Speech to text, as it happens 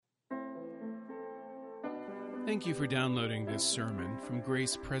Thank you for downloading this sermon from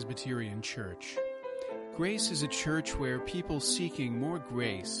Grace Presbyterian Church. Grace is a church where people seeking more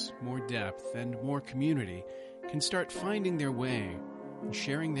grace, more depth, and more community can start finding their way and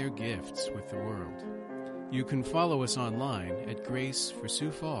sharing their gifts with the world. You can follow us online at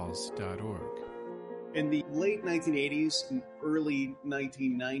graceforsiouxfalls.org. In the late 1980s and early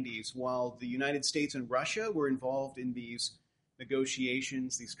 1990s, while the United States and Russia were involved in these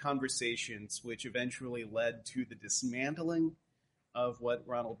negotiations, these conversations, which eventually led to the dismantling of what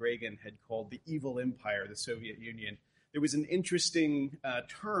Ronald Reagan had called the evil empire, the Soviet Union, there was an interesting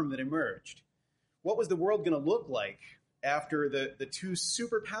term that emerged. What was the world going to look like after the two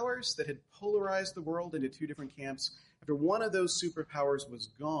superpowers that had polarized the world into two different camps? After one of those superpowers was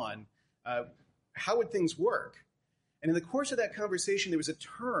gone, how would things work? And in the course of that conversation, there was a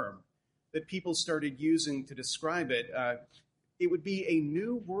term that people started using to describe it. It would be a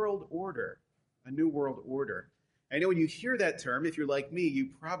new world order, a new world order. I know when you hear that term, if you're like me, you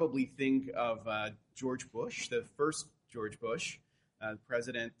probably think of George Bush, the first George Bush,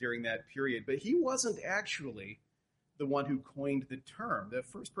 president during that period. But he wasn't actually the one who coined the term. The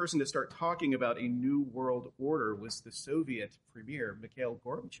first person to start talking about a new world order was the Soviet premier, Mikhail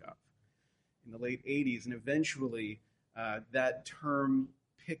Gorbachev, in the late 80s. And eventually that term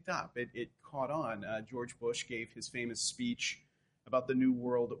picked up. It caught on. George Bush gave his famous speech about the New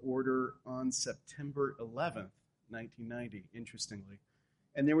World Order on September 11th, 1990, interestingly.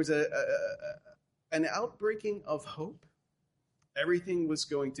 And there was an outbreaking of hope. Everything was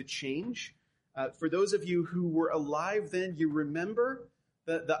going to change. For those of you who were alive then, you remember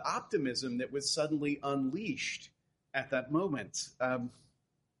the optimism that was suddenly unleashed at that moment.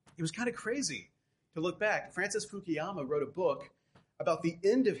 It was kind of crazy to look back. Francis Fukuyama wrote a book about the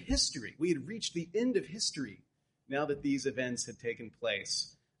end of history. We had reached the end of history now that these events had taken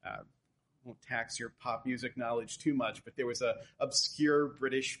place. Won't tax your pop music knowledge too much, but there was an obscure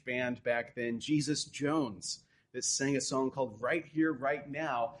British band back then, Jesus Jones, that sang a song called Right Here, Right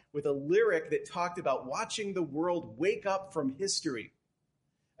Now, with a lyric that talked about watching the world wake up from history,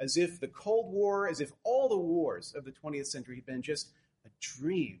 as if the Cold War, as if all the wars of the 20th century had been just a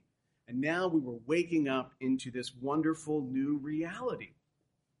dream. And now we were waking up into this wonderful new reality.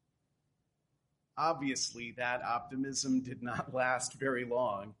 Obviously, that optimism did not last very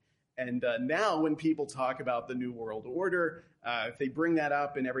long. And now when people talk about the New World Order, if they bring that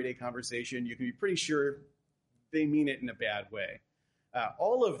up in everyday conversation, you can be pretty sure they mean it in a bad way.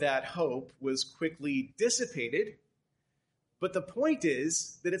 All of that hope was quickly dissipated. But the point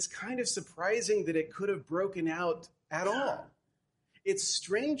is that it's kind of surprising that it could have broken out at all. It's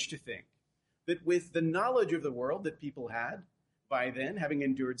strange to think that with the knowledge of the world that people had by then, having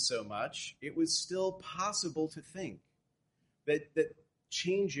endured so much, it was still possible to think that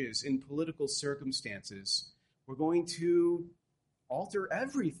changes in political circumstances were going to alter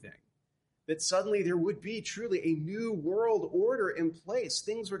everything, that suddenly there would be truly a new world order in place.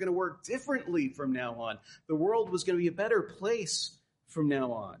 Things were going to work differently from now on. The world was going to be a better place from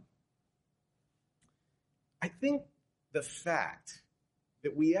now on. I think the fact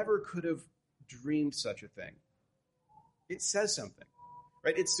that we ever could have dreamed such a thing, it says something,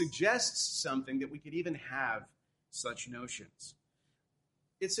 right? It suggests something that we could even have such notions.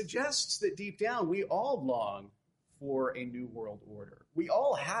 It suggests that deep down we all long for a new world order. We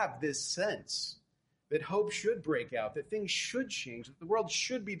all have this sense that hope should break out, that things should change, that the world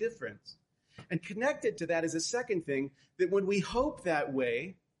should be different. And connected to that is a second thing, that when we hope that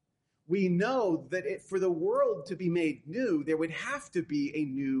way, we know that for the world to be made new, there would have to be a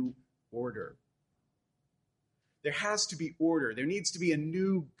new order. There has to be order. There needs to be a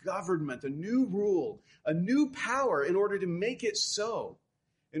new government, a new rule, a new power in order to make it so,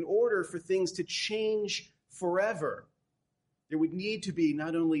 in order for things to change forever. There would need to be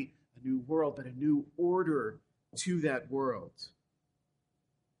not only a new world, but a new order to that world.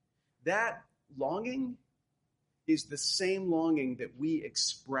 That longing is the same longing that we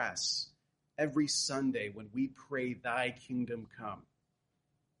express every Sunday when we pray, "Thy kingdom come."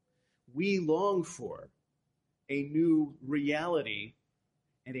 We long for a new reality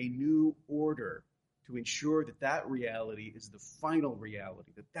and a new order to ensure that that reality is the final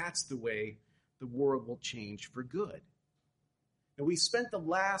reality, that that's the way the world will change for good. And we spent the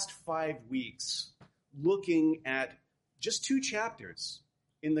last 5 weeks looking at just 2 chapters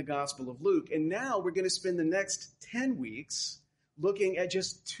in the Gospel of Luke, and now we're going to spend the next 10 weeks looking at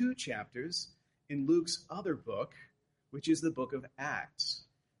just 2 chapters in Luke's other book, which is the book of Acts.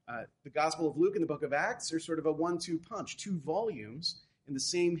 The Gospel of Luke and the book of Acts are sort of a 1-2 punch, 2 volumes in the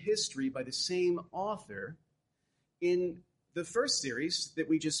same history by the same author in the first series that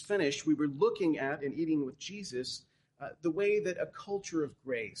we just finished, we were looking at and eating with Jesus the way that a culture of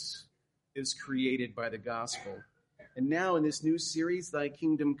grace is created by the gospel. And now in this new series, Thy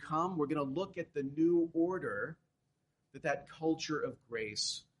Kingdom Come, we're going to look at the new order that culture of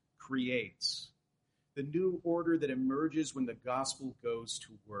grace creates. The new order that emerges when the gospel goes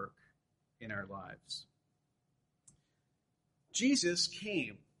to work in our lives. Jesus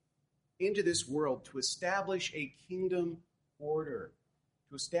came into this world to establish a kingdom order.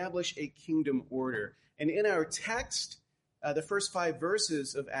 And in our text, the first 5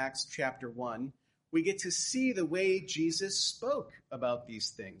 verses of Acts chapter 1, we get to see the way Jesus spoke about these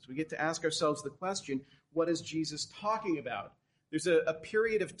things. We get to ask ourselves the question, what is Jesus talking about? There's a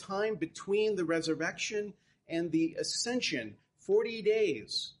period of time between the resurrection and the ascension, 40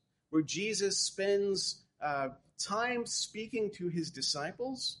 days, where Jesus spends time speaking to his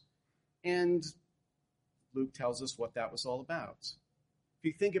disciples, and Luke tells us what that was all about. If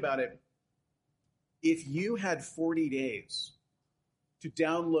you think about it, if you had 40 days to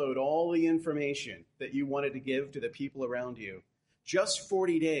download all the information that you wanted to give to the people around you, just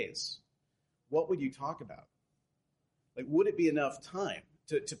 40 days, what would you talk about? Like, would it be enough time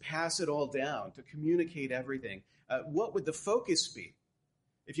to pass it all down, to communicate everything? What would the focus be?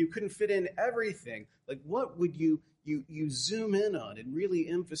 If you couldn't fit in everything, like what would you zoom in on and really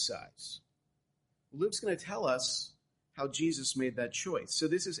emphasize? Luke's going to tell us how Jesus made that choice. So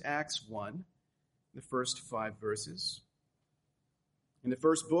this is Acts 1, the first 5 verses. In the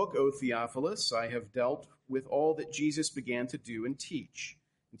first book, O Theophilus, I have dealt with all that Jesus began to do and teach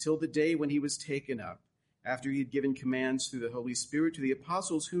until the day when he was taken up, after he had given commands through the Holy Spirit to the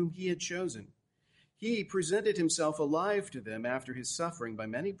apostles whom he had chosen. He presented himself alive to them after his suffering by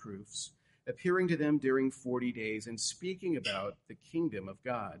many proofs, appearing to them during 40 days and speaking about the kingdom of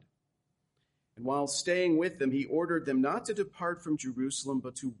God. And while staying with them, he ordered them not to depart from Jerusalem,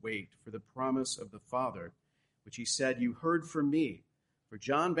 but to wait for the promise of the Father, which he said, "You heard from me. For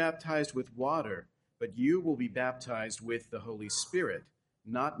John baptized with water, but you will be baptized with the Holy Spirit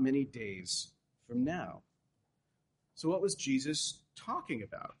not many days from now." So what was Jesus talking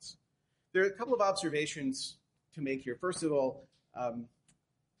about? There are a couple of observations to make here. First of all,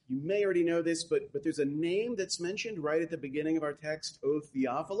 you may already know this, but there's a name that's mentioned right at the beginning of our text, O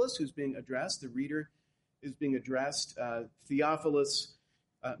Theophilus, who's being addressed. The reader is being addressed. Theophilus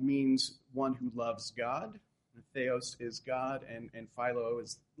means one who loves God. Theos is God, and philo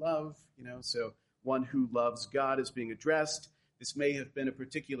is love, so one who loves God is being addressed. This may have been a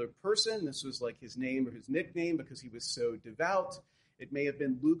particular person. This was like his name or his nickname because he was so devout. It may have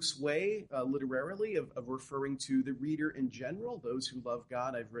been Luke's way, literarily, of referring to the reader in general, those who love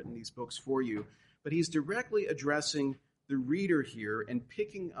God. I've written these books for you. But he's directly addressing the reader here and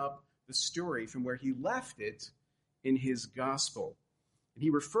picking up the story from where he left it in his gospel. And he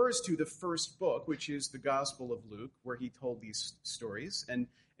refers to the first book, which is the Gospel of Luke, where he told these stories. And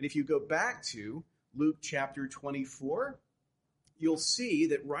if you go back to Luke chapter 24, you'll see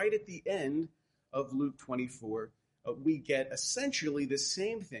that right at the end of Luke 24, we get essentially the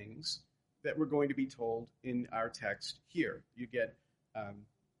same things that we're going to be told in our text here. You get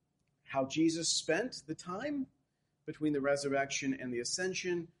how Jesus spent the time between the resurrection and the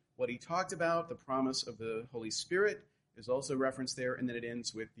ascension, what he talked about, the promise of the Holy Spirit is also referenced there, and then it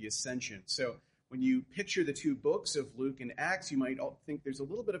ends with the ascension. So when you picture the 2 books of Luke and Acts, you might think there's a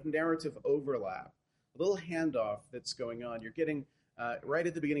little bit of narrative overlap, a little handoff that's going on. You're getting right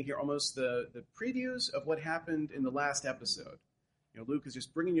at the beginning here almost the previews of what happened in the last episode. Luke is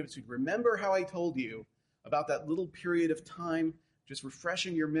just bringing you to remember how I told you about that little period of time, just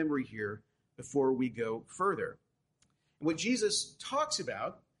refreshing your memory here before we go further. And what Jesus talks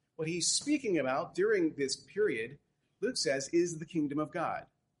about, what he's speaking about during this period, Luke says, is the kingdom of God.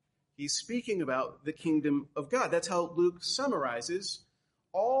 He's speaking about the kingdom of God. That's how Luke summarizes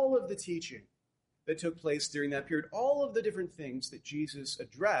all of the teaching that took place during that period. All of the different things that Jesus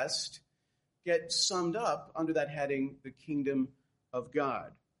addressed get summed up under that heading, the kingdom of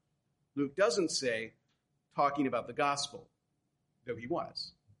God. Luke doesn't say talking about the gospel, though he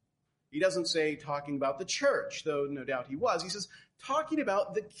was. He doesn't say talking about the church, though no doubt he was. He says talking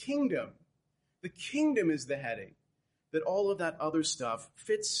about the kingdom. The kingdom is the heading that all of that other stuff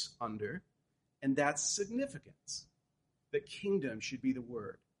fits under, and that's significance. The kingdom should be the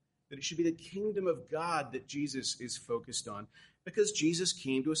word. That it should be the kingdom of God that Jesus is focused on, because Jesus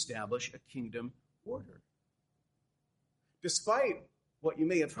came to establish a kingdom order. Despite what you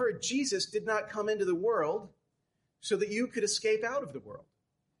may have heard, Jesus did not come into the world so that you could escape out of the world.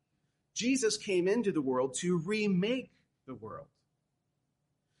 Jesus came into the world to remake the world.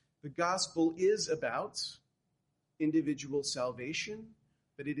 The gospel is about individual salvation,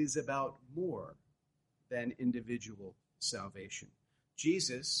 but it is about more than individual salvation.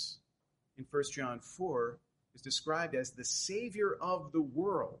 Jesus, in 1 John 4, is described as the Savior of the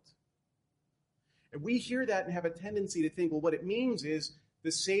world. And we hear that and have a tendency to think, well, what it means is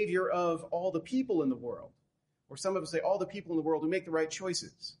the Savior of all the people in the world. Or some of us say all the people in the world who make the right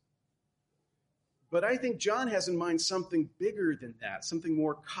choices. But I think John has in mind something bigger than that, something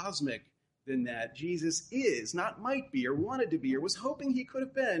more cosmic than that. Jesus is, not might be or wanted to be or was hoping he could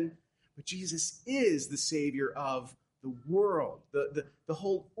have been, but Jesus is the Savior of the world, the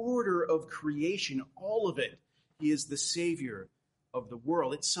whole order of creation, all of it. He is the Savior of the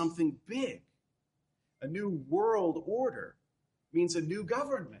world. It's something big. A new world order means a new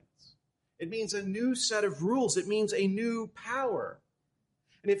government. It means a new set of rules. It means a new power.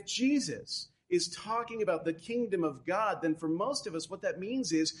 And if Jesus is talking about the kingdom of God, then for most of us, what that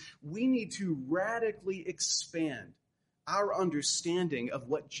means is we need to radically expand our understanding of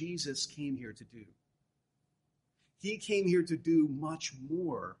what Jesus came here to do. He came here to do much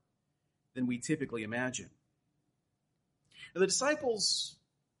more than we typically imagine. Now, the disciples,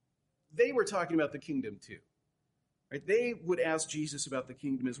 they were talking about the kingdom too. Right? They would ask Jesus about the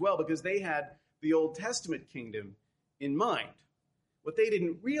kingdom as well because they had the Old Testament kingdom in mind. What they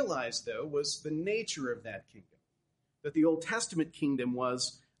didn't realize, though, was the nature of that kingdom, that the Old Testament kingdom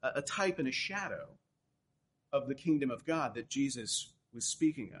was a type and a shadow of the kingdom of God that Jesus was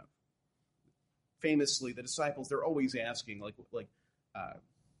speaking of. Famously, the disciples, they're always asking,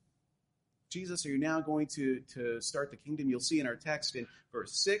 Jesus, are you now going to start the kingdom? You'll see in our text in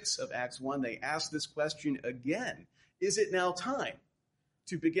verse 6 of Acts 1, they ask this question again. Is it now time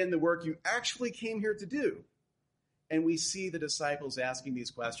to begin the work you actually came here to do? And we see the disciples asking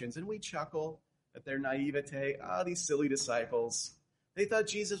these questions, and we chuckle at their naivete. These silly disciples. They thought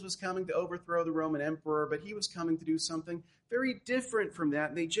Jesus was coming to overthrow the Roman emperor, but he was coming to do something very different from that,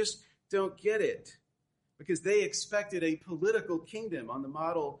 and they just don't get it because they expected a political kingdom on the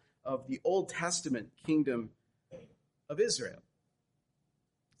model of the Old Testament kingdom of Israel.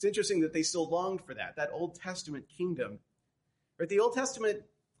 It's interesting that they still longed for that Old Testament kingdom. Right? The Old Testament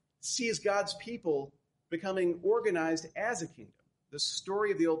sees God's people becoming organized as a kingdom. The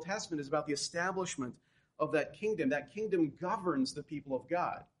story of the Old Testament is about the establishment of that kingdom. That kingdom governs the people of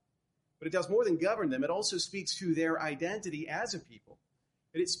God. But it does more than govern them. It also speaks to their identity as a people.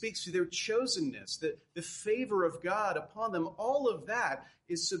 And it speaks to their chosenness, the favor of God upon them. All of that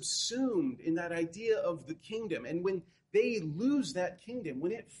is subsumed in that idea of the kingdom. And when they lose that kingdom,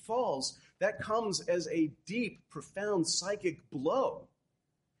 when it falls, that comes as a deep, profound psychic blow.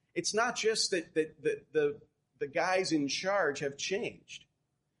 It's not just that the guys in charge have changed.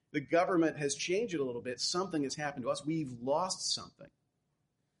 The government has changed it a little bit. Something has happened to us. We've lost something.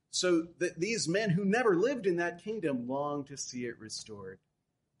 So that these men who never lived in that kingdom long to see it restored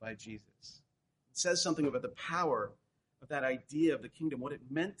by Jesus. It says something about the power of that idea of the kingdom, what it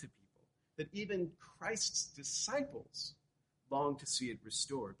meant to people, that even Christ's disciples longed to see it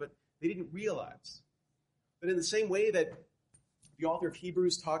restored, but they didn't realize. But in the same way that the author of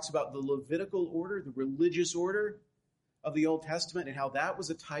Hebrews talks about the Levitical order, the religious order of the Old Testament, and how that was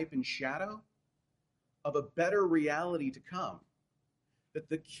a type and shadow of a better reality to come, that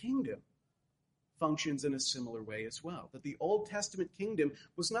the kingdom functions in a similar way as well. That the Old Testament kingdom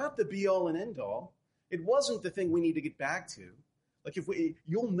was not the be-all and end-all. It wasn't the thing we need to get back to. Like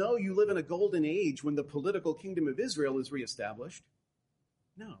you'll know you live in a golden age when the political kingdom of Israel is reestablished.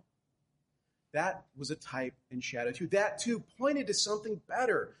 No. That was a type and shadow too. That too pointed to something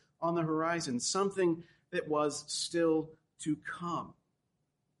better on the horizon, something that was still to come.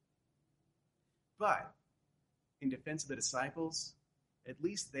 But in defense of the disciples, at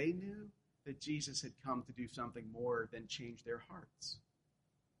least they knew that Jesus had come to do something more than change their hearts.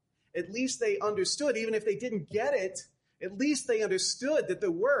 At least they understood, even if they didn't get it, at least they understood that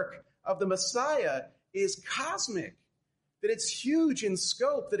the work of the Messiah is cosmic, that it's huge in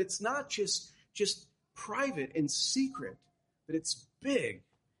scope, that it's not just private and secret, that it's big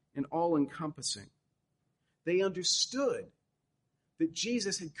and all-encompassing. They understood that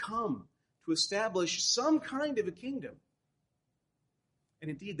Jesus had come to establish some kind of a kingdom. And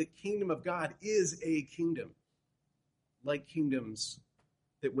indeed, the kingdom of God is a kingdom, like kingdoms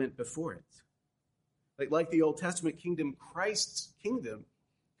that went before it. Like the Old Testament kingdom, Christ's kingdom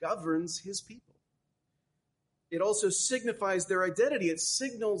governs his people. It also signifies their identity. It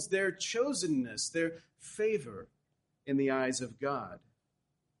signals their chosenness, their favor in the eyes of God.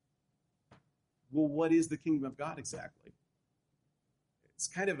 Well, what is the kingdom of God exactly? It's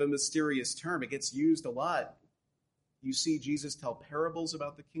kind of a mysterious term. It gets used a lot. You see Jesus tell parables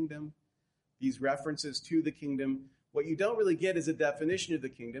about the kingdom. these references to the kingdom. What you don't really get is a definition of the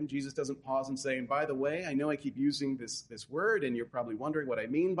kingdom. Jesus doesn't pause and say, and by the way, I know I keep using this word, and you're probably wondering what I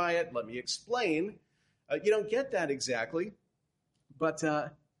mean by it. Let me explain. You don't get that exactly. But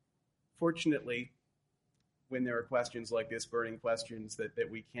fortunately, when there are questions like this, burning questions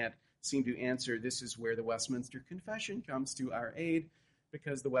that we can't seem to answer, this is where the Westminster Confession comes to our aid,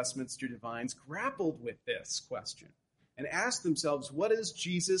 because the Westminster divines grappled with this question and asked themselves, what is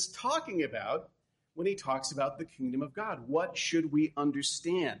Jesus talking about when he talks about the kingdom of God? What should we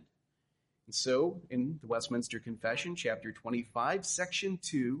understand? And so, in the Westminster Confession, chapter 25, section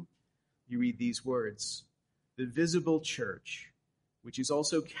 2, you read these words: "The visible church, which is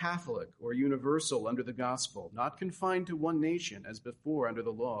also Catholic or universal under the gospel, not confined to one nation as before under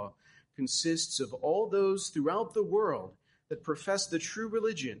the law, consists of all those throughout the world that profess the true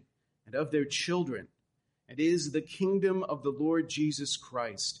religion and of their children, and is the kingdom of the Lord Jesus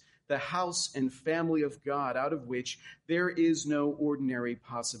Christ, the house and family of God, out of which there is no ordinary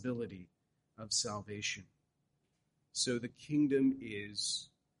possibility of salvation." So the kingdom is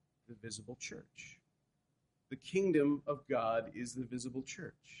the visible church. The kingdom of God is the visible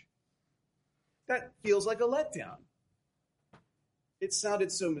church. That feels like a letdown. It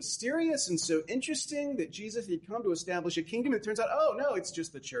sounded so mysterious and so interesting that Jesus had come to establish a kingdom. It turns out, oh, no, it's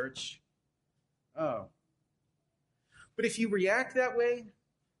just the church. Oh. But if you react that way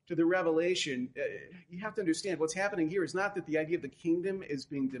to the revelation, you have to understand what's happening here is not that the idea of the kingdom is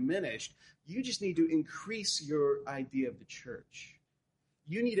being diminished. You just need to increase your idea of the church.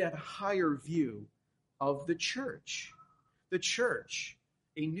 You need to have a higher view of the church. The church,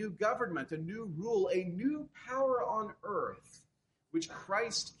 a new government, a new rule, a new power on earth, which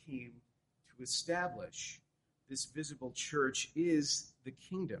Christ came to establish. This visible church is the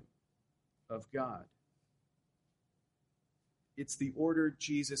kingdom of God. It's the order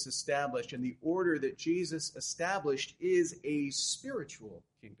Jesus established, and the order that Jesus established is a spiritual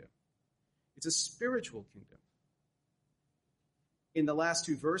kingdom. It's a spiritual kingdom. In the last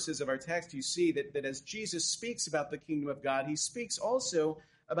two verses of our text, you see that as Jesus speaks about the kingdom of God, he speaks also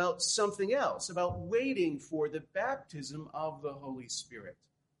about something else, about waiting for the baptism of the Holy Spirit.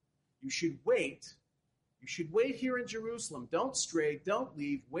 You should wait. You should wait here in Jerusalem. Don't stray. Don't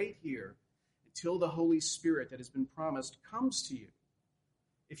leave. Wait here until the Holy Spirit that has been promised comes to you.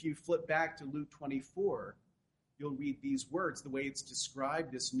 If you flip back to Luke 24, you'll read these words, the way it's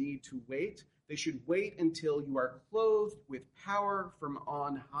described, this need to wait. They should wait until you are clothed with power from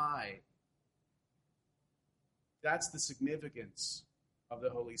on high. That's the significance of the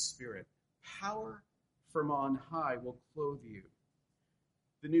Holy Spirit. Power from on high will clothe you.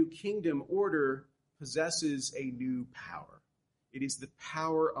 The new kingdom order possesses a new power. It is the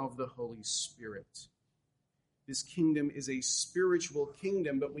power of the Holy Spirit. This kingdom is a spiritual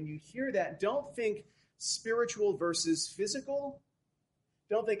kingdom, but when you hear that, don't think spiritual versus physical.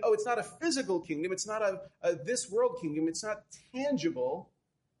 Don't think, oh, it's not a physical kingdom. It's not a this world kingdom. It's not tangible.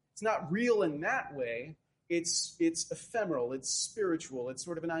 It's not real in that way. It's ephemeral. It's spiritual. It's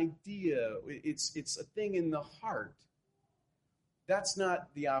sort of an idea. It's a thing in the heart. That's not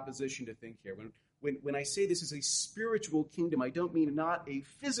the opposition to think here. When I say this is a spiritual kingdom, I don't mean not a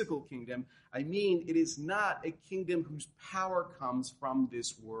physical kingdom. I mean it is not a kingdom whose power comes from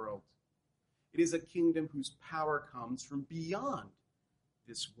this world. It is a kingdom whose power comes from beyond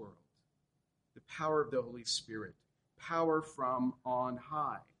this world. The power of the Holy Spirit. Power from on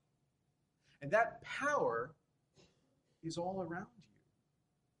high. And that power is all around you.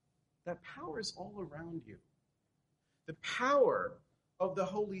 That power is all around you. The power of the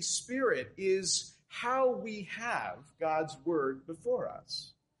Holy Spirit is how we have God's word before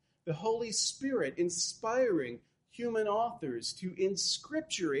us. The Holy Spirit inspiring human authors to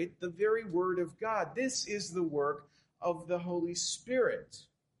inscripturate the very word of God. This is the work of the Holy Spirit.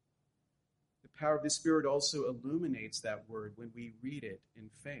 The power of the Spirit also illuminates that word when we read it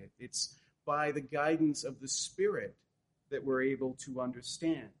in faith. It's by the guidance of the Spirit that we're able to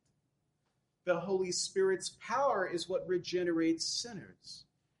understand. The Holy Spirit's power is what regenerates sinners,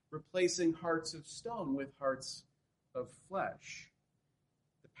 replacing hearts of stone with hearts of flesh.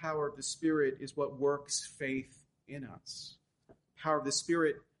 The power of the Spirit is what works faith in us. The power of the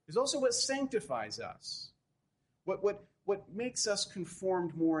Spirit is also what sanctifies us, what makes us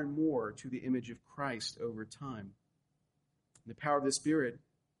conformed more and more to the image of Christ over time. And the power of the Spirit,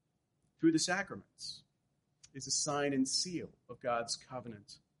 through the sacraments, is a sign and seal of God's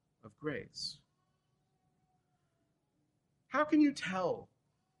covenant of grace. How can you tell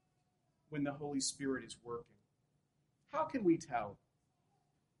when the Holy Spirit is working? How can we tell?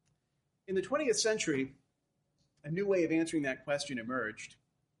 In the 20th century, a new way of answering that question emerged.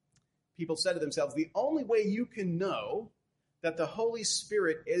 people said to themselves, the only way you can know that the Holy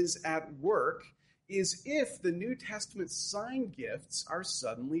Spirit is at work is if the New Testament sign gifts are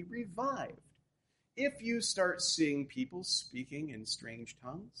suddenly revived. If you start seeing people speaking in strange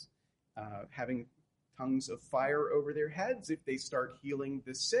tongues, having tongues of fire over their heads, if they start healing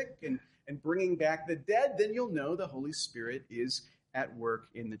the sick and bringing back the dead, then you'll know the Holy Spirit is at work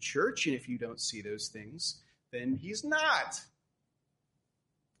in the church. And if you don't see those things, then he's not.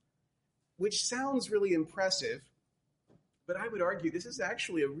 Which sounds really impressive, but I would argue this is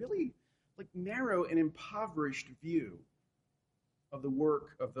actually a really narrow and impoverished view of the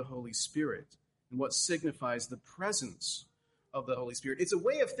work of the Holy Spirit and what signifies the presence of the Holy Spirit. It's a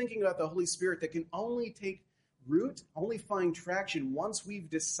way of thinking about the Holy Spirit that can only take root, only find traction once we've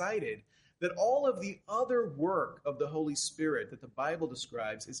decided that all of the other work of the Holy Spirit that the Bible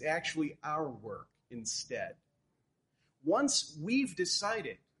describes is actually our work instead. Once we've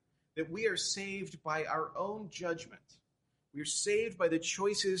decided that we are saved by our own judgment, we are saved by the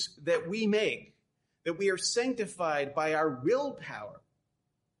choices that we make, that we are sanctified by our willpower.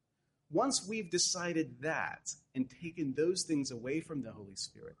 Once we've decided that and taken those things away from the Holy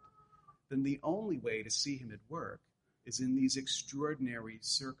Spirit, then the only way to see him at work is in these extraordinary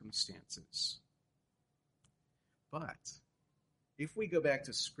circumstances. But if we go back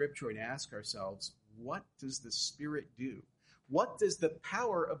to Scripture and ask ourselves, what does the Spirit do? What does the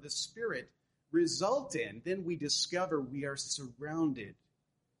power of the Spirit result in? Then we discover we are surrounded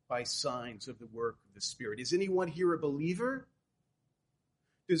by signs of the work of the Spirit. Is anyone here a believer?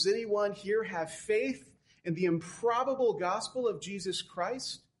 Does anyone here have faith in the improbable gospel of Jesus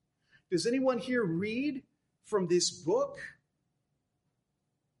Christ? Does anyone here read from this book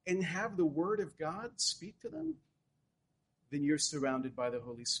and have the Word of God speak to them? Then you're surrounded by the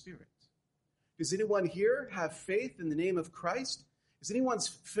Holy Spirit. Does anyone here have faith in the name of Christ? Is anyone's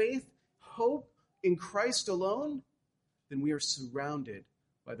faith, hope in Christ alone? Then we are surrounded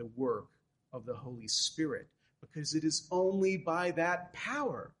by the work of the Holy Spirit, because it is only by that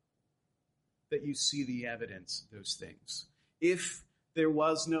power that you see the evidence of those things. If there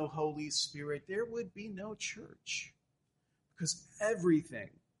was no Holy Spirit, there would be no church, because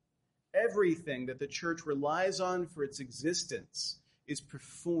everything that the church relies on for its existence is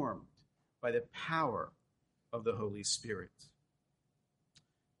performed by the power of the Holy Spirit.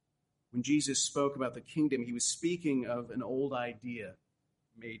 When Jesus spoke about the kingdom, he was speaking of an old idea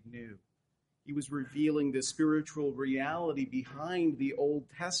made new. He was revealing the spiritual reality behind the Old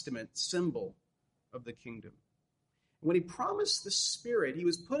Testament symbol of the kingdom. When he promised the Spirit, he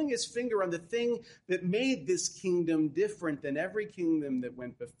was putting his finger on the thing that made this kingdom different than every kingdom that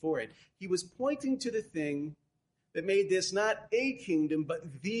went before it. He was pointing to the thing that made this not a kingdom,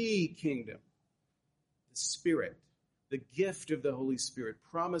 but the kingdom. The Spirit, the gift of the Holy Spirit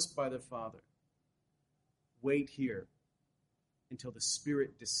promised by the Father. Wait here until the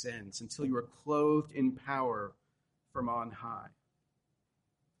Spirit descends, until you are clothed in power from on high.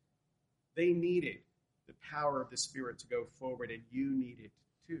 They needed the power of the Spirit to go forward, and you need it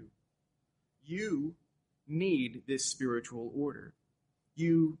too. You need this spiritual order.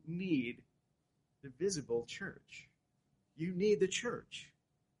 You need the visible church. You need the church.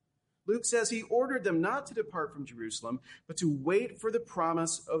 Luke says he ordered them not to depart from Jerusalem, but to wait for the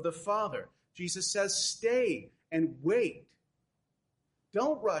promise of the Father. Jesus says, stay and wait.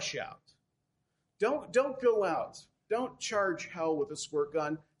 Don't rush out. Don't go out. Don't charge hell with a squirt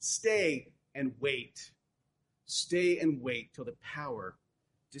gun. Stay and wait. Stay and wait till the power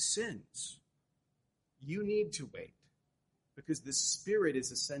descends. You need to wait because the Spirit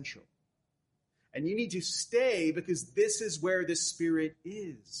is essential. And you need to stay because this is where the Spirit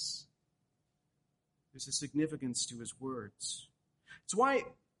is. There's a significance to his words. It's why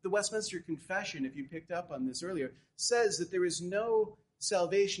the Westminster Confession, if you picked up on this earlier, says that there is no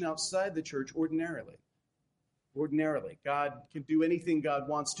salvation outside the church ordinarily. Ordinarily. God can do anything God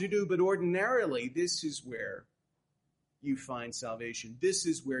wants to do, but ordinarily, this is where you find salvation. This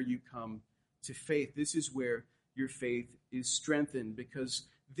is where you come to faith. This is where your faith is strengthened, because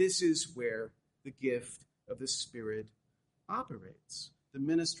this is where the gift of the Spirit operates. The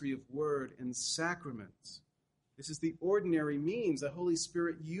ministry of word and sacraments. This is the ordinary means the Holy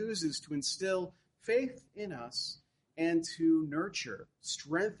Spirit uses to instill faith in us and to nurture,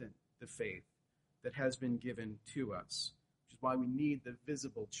 strengthen the faith that has been given to us, which is why we need the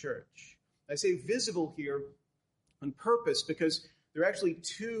visible church. I say visible here on purpose because there are actually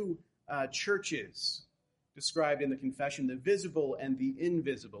two churches described in the confession, the visible and the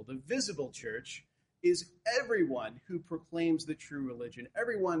invisible. The visible church is everyone who proclaims the true religion,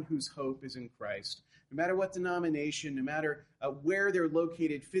 everyone whose hope is in Christ. No matter what denomination, no matter where they're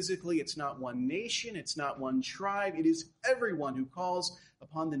located physically, it's not one nation, it's not one tribe. It is everyone who calls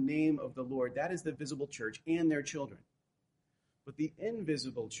upon the name of the Lord. That is the visible church and their children. But the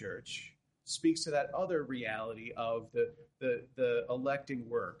invisible church speaks to that other reality of the electing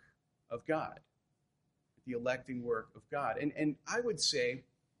work of God. The electing work of God. And I would say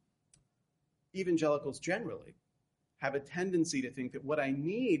evangelicals generally have a tendency to think that what I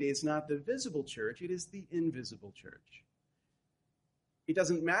need is not the visible church, it is the invisible church. It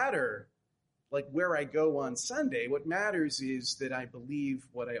doesn't matter like where I go on Sunday. What matters is that I believe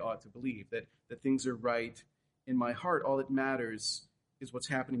what I ought to believe, that things are right in my heart. All that matters is what's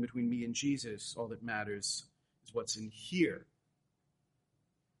happening between me and Jesus. All that matters is what's in here.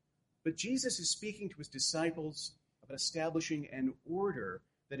 But Jesus is speaking to his disciples about establishing an order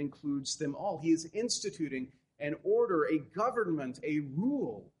that includes them all. He is instituting an order, a government, a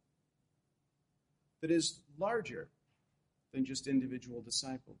rule that is larger than just individual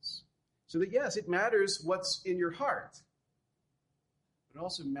disciples. So that, yes, it matters what's in your heart, but it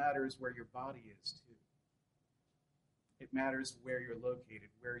also matters where your body is, too. It matters where you're located,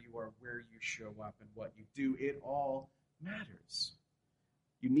 where you are, where you show up, and what you do. It all matters.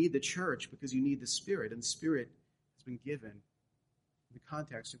 You need the church because you need the Spirit, and the Spirit has been given in the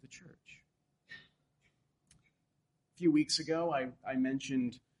context of the church. A few weeks ago, I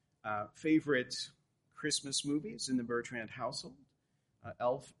mentioned favorite Christmas movies in the Bertrand household,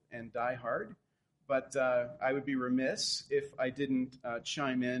 Elf and Die Hard, but I would be remiss if I didn't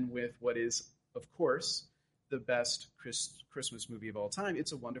chime in with what is, of course, the best Christmas movie of all time,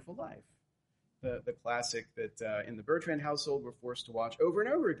 It's a Wonderful Life. The classic that in the Bertrand household we're forced to watch over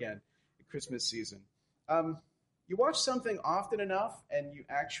and over again at Christmas season. You watch something often enough and you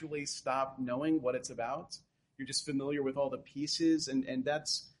actually stop knowing what it's about. You're just familiar with all the pieces, and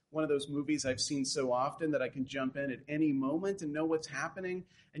that's one of those movies I've seen so often that I can jump in at any moment and know what's happening,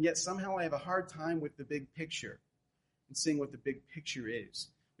 and yet somehow I have a hard time with the big picture and seeing what the big picture is.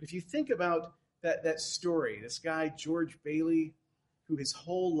 But if you think about that story, this guy, George Bailey, who his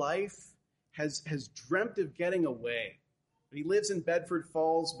whole life has dreamt of getting away. But he lives in Bedford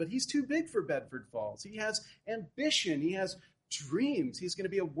Falls, but he's too big for Bedford Falls. He has ambition. He has dreams. He's going to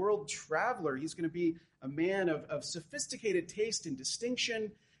be a world traveler. He's going to be a man of sophisticated taste and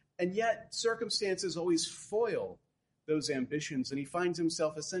distinction, and yet circumstances always foil those ambitions, and he finds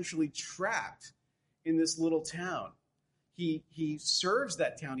himself essentially trapped in this little town. He serves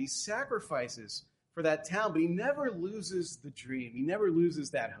that town. He sacrifices for that town, but he never loses the dream. He never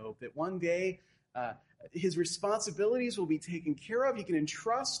loses that hope that one day his responsibilities will be taken care of. He can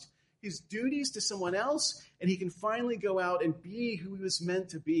entrust his duties to someone else, and he can finally go out and be who he was meant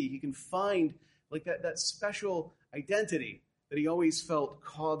to be. He can find like that special identity that he always felt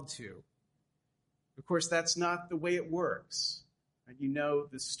called to. Of course, that's not the way it works. And you know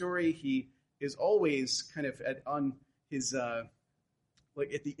the story. He is always kind of on his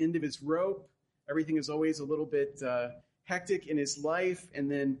like at the end of his rope. Everything is always a little bit hectic in his life,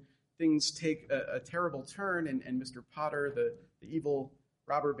 and then things take a terrible turn, and Mr. Potter, the evil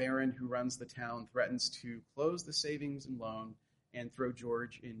robber baron who runs the town, threatens to close the savings and loan and throw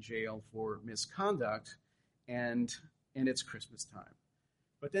George in jail for misconduct, and it's Christmas time.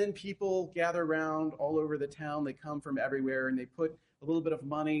 But then people gather around all over the town. They come from everywhere, and they put a little bit of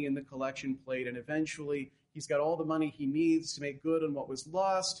money in the collection plate, and eventually he's got all the money he needs to make good on what was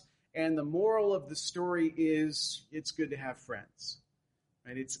lost. And the moral of the story is it's good to have friends.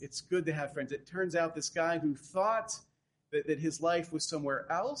 Right? It's good to have friends. It turns out this guy who thought that his life was somewhere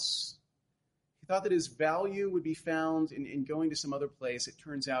else, he thought that his value would be found in going to some other place. It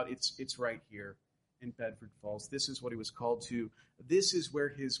turns out it's right here in Bedford Falls. This is what he was called to. This is where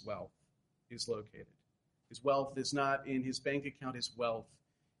his wealth is located. His wealth is not in his bank account. His wealth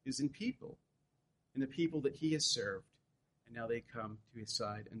is in people, in the people that he has served. And now they come to his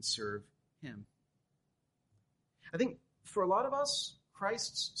side and serve him. I think for a lot of us,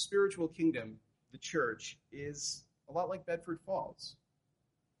 Christ's spiritual kingdom, the church, is a lot like Bedford Falls.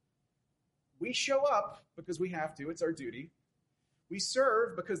 We show up because we have to. It's our duty. We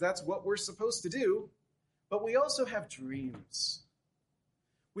serve because that's what we're supposed to do. But we also have dreams.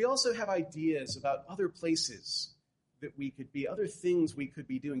 We also have ideas about other places that we could be, other things we could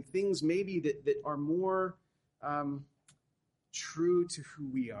be doing, things maybe that are more true to who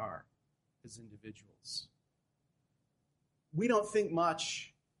we are as individuals. We don't think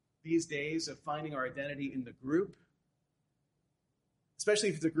much these days of finding our identity in the group, especially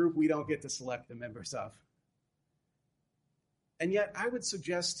if it's a group we don't get to select the members of. And yet I would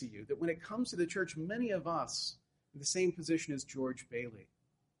suggest to you that when it comes to the church, many of us in the same position as George Bailey,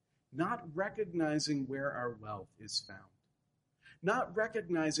 not recognizing where our wealth is found, not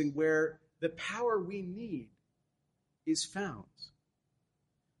recognizing where the power we need is found.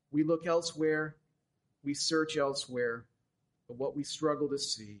 We look elsewhere, we search elsewhere, but what we struggle to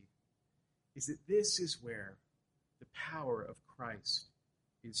see is that this is where the power of Christ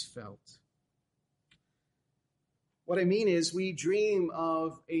is felt. What I mean is we dream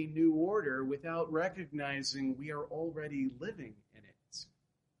of a new order without recognizing we are already living in it.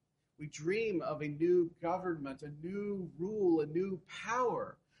 We dream of a new government, a new rule, a new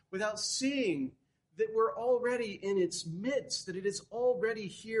power, without seeing that we're already in its midst, that it is already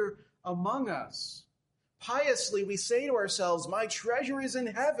here among us. Piously, we say to ourselves, my treasure is in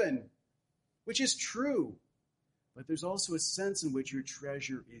heaven, which is true. But there's also a sense in which your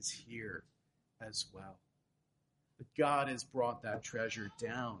treasure is here as well. That God has brought that treasure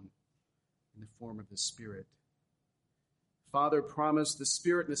down in the form of the Spirit. Father promised the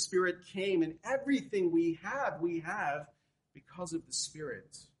Spirit, and the Spirit came, and everything we have because of the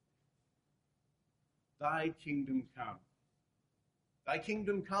Spirit. Thy kingdom come. Thy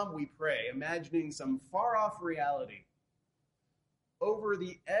kingdom come, we pray, imagining some far-off reality. Over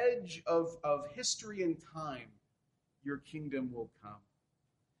the edge of history and time, your kingdom will come.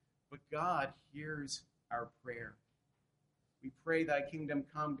 But God hears our prayer. We pray thy kingdom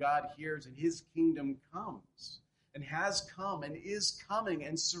come, God hears, and his kingdom comes, and has come, and is coming,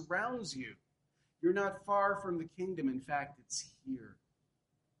 and surrounds you. You're not far from the kingdom. In fact, it's here.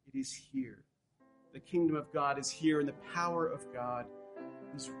 It is here. The kingdom of God is here, and the power of God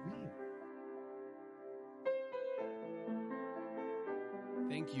is real.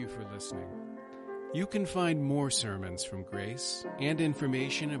 Thank you for listening. You can find more sermons from Grace and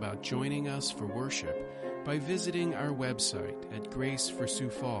information about joining us for worship by visiting our website at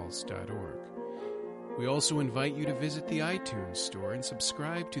graceforsiouxfalls.org. We also invite you to visit the iTunes store and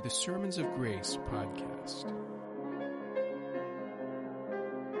subscribe to the Sermons of Grace podcast.